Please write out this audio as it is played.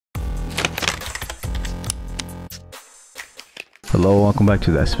Hello, welcome back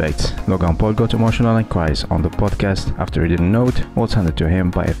to The Aspects. Logan Paul got emotional and cries on the podcast after reading a note was handed to him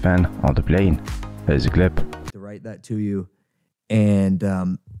by a fan on the plane. Here's a clip. To write that to you, and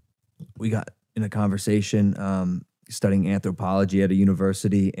we got in a conversation studying anthropology at a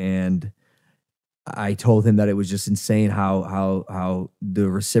university, and I told him that it was just insane how the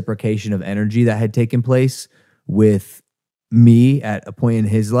reciprocation of energy that had taken place with me at a point in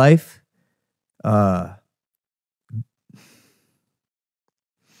his life.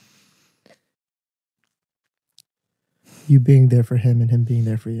 You being there for him and him being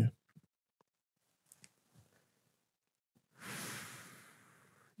there for you.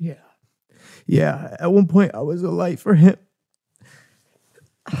 Yeah. Yeah. At one point, I was a light for him.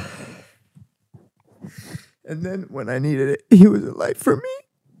 And then when I needed it, he was a light for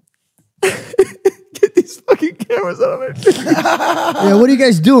me. Get these fucking cameras out of my face. Yeah, what are you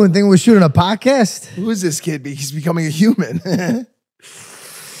guys doing? Thinking we're shooting a podcast? Who is this kid? He's becoming a human.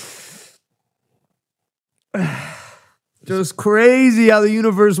 Just crazy how the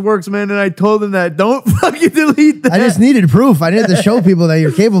universe works, man. And I told him that. Don't fucking delete that. I just needed proof. I needed to show people that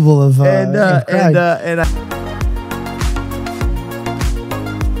you're capable of. and I